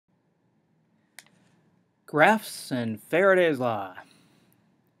Graphs and Faraday's Law.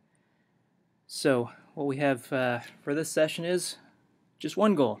 So what we have for this session is just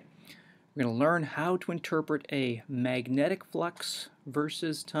one goal. We're going to learn how to interpret a magnetic flux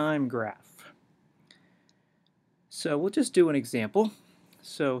versus time graph. So we'll just do an example.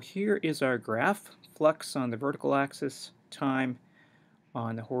 So here is our graph, flux on the vertical axis, time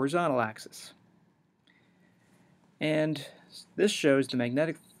on the horizontal axis. And this shows the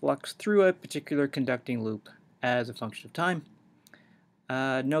magnetic flux through a particular conducting loop as a function of time.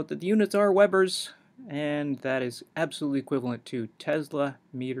 Note that the units are Webers, and that is absolutely equivalent to Tesla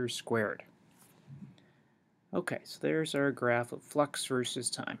meters squared. Okay, so there's our graph of flux versus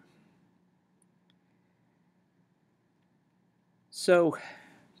time. So,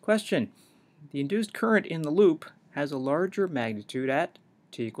 question. The induced current in the loop has a larger magnitude at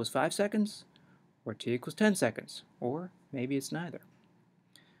t equals 5 seconds, or t equals 10 seconds, or maybe it's neither.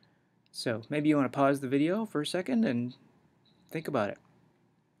 So maybe you want to pause the video for a second and think about it.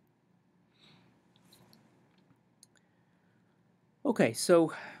 Okay,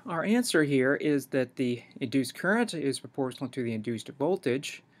 so our answer here is that the induced current is proportional to the induced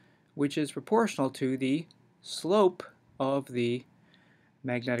voltage, which is proportional to the slope of the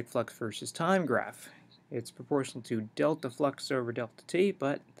magnetic flux versus time graph. It's proportional to delta flux over delta t,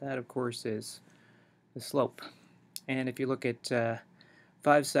 but that of course is the slope. And if you look at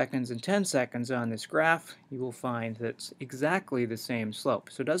 5 seconds and 10 seconds on this graph, you will find that it's exactly the same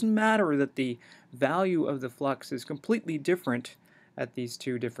slope. So it doesn't matter that the value of the flux is completely different at these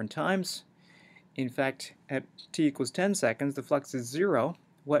two different times. In fact, at t equals 10 seconds, the flux is 0.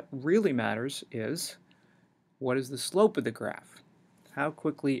 What really matters is, what is the slope of the graph? How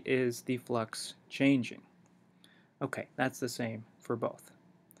quickly is the flux changing? Okay, that's the same for both.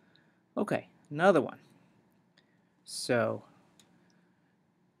 Okay, another one. So,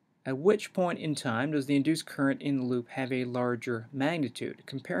 at which point in time does the induced current in the loop have a larger magnitude?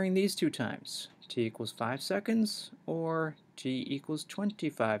 Comparing these two times, t equals 5 seconds or t equals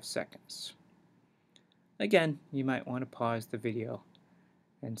 25 seconds. Again, you might want to pause the video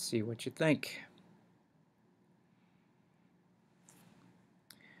and see what you think.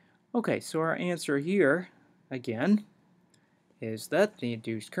 Okay, so our answer here, again, is that the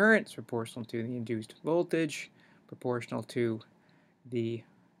induced current is proportional to the induced voltage, proportional to the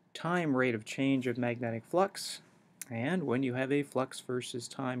time rate of change of magnetic flux, and when you have a flux versus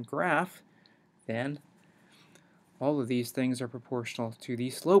time graph, then all of these things are proportional to the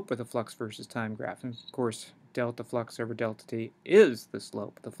slope of the flux versus time graph. And of course, delta flux over delta t is the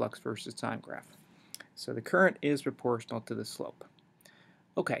slope of the flux versus time graph. So the current is proportional to the slope.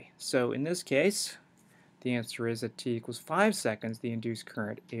 Okay, so in this case, the answer is at t equals 5 seconds, the induced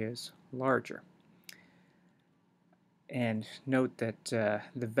current is larger. And note that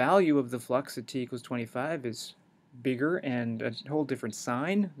the value of the flux at t equals 25 is bigger and a whole different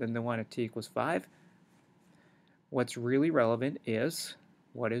sign than the one at t equals 5. What's really relevant is,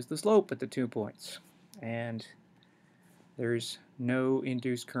 what is the slope at the 2 points? And there's no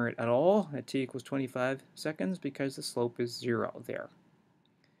induced current at all at t equals 25 seconds because the slope is 0 there.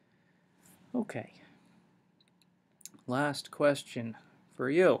 Okay. Last question for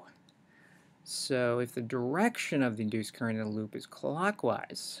you. So if the direction of the induced current in the loop is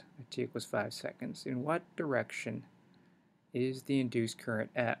clockwise at t equals 5 seconds, in what direction is the induced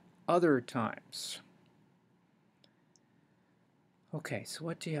current at other times? Okay, so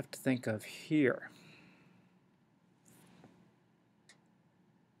what do you have to think of here?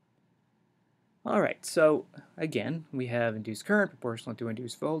 Alright, so again, we have induced current proportional to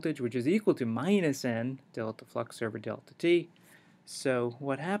induced voltage, which is equal to minus n delta flux over delta t. So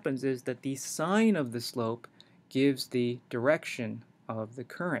what happens is that the sign of the slope gives the direction of the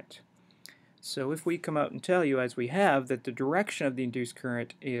current. So if we come out and tell you, as we have, that the direction of the induced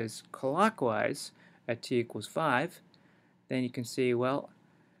current is clockwise at t equals 5, then you can see, well,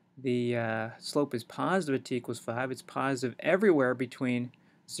 the slope is positive at t equals 5. It's positive everywhere between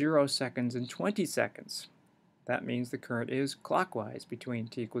 0 seconds and 20 seconds. That means the current is clockwise between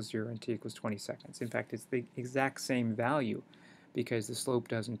t equals 0 and t equals 20 seconds. In fact, it's the exact same value because the slope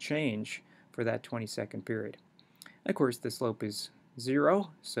doesn't change for that 20-second period. Of course, the slope is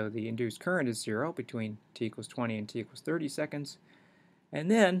 0, so the induced current is 0 between t equals 20 and t equals 30 seconds.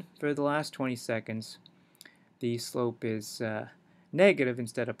 And then, for the last 20 seconds, the slope is negative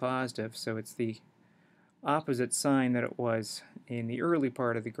instead of positive, so it's the opposite sign that it was in the early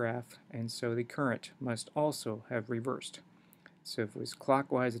part of the graph, and so the current must also have reversed. So if it was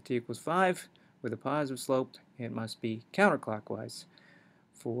clockwise at t equals 5 with a positive slope, it must be counterclockwise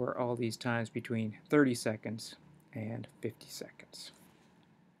for all these times between 30 seconds and 50 seconds.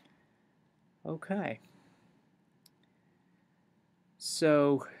 Okay.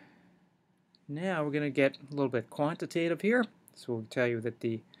 So now we're going to get a little bit quantitative here. So we'll tell you that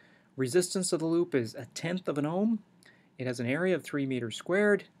the resistance of the loop is 1/10 of an ohm. It has an area of 3 meters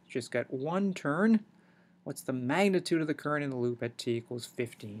squared. It's just got one turn. What's the magnitude of the current in the loop at t equals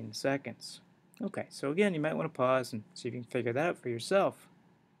 15 seconds? Okay, so again, you might want to pause and see if you can figure that out for yourself.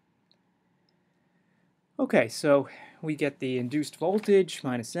 Okay, so we get the induced voltage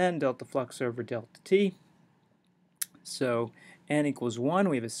minus N delta flux over delta T. So N equals 1,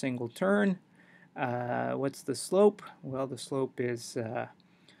 we have a single turn. What's the slope? Well, the slope is,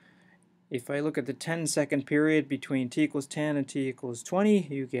 if I look at the 10-second period between t equals 10 and t equals 20,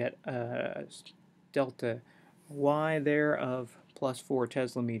 you get delta Y there of plus 4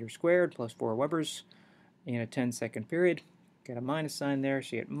 Tesla meters squared, plus 4 Webers in a 10-second period. Got a minus sign there,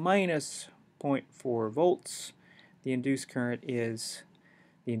 so you get minus 0.4 volts. The induced current is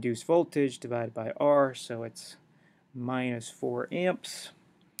the induced voltage divided by R, so it's minus 4 amps.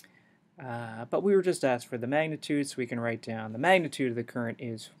 But we were just asked for the magnitude, so we can write down the magnitude of the current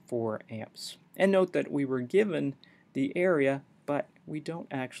is 4 amps. And note that we were given the area, but we don't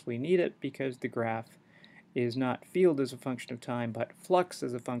actually need it because the graph is not field as a function of time, but flux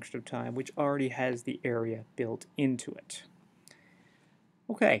as a function of time, which already has the area built into it.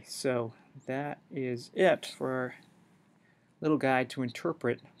 Okay, so that is it for our little guide to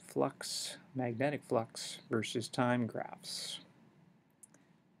interpret flux, magnetic flux versus time graphs.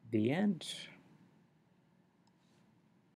 The end.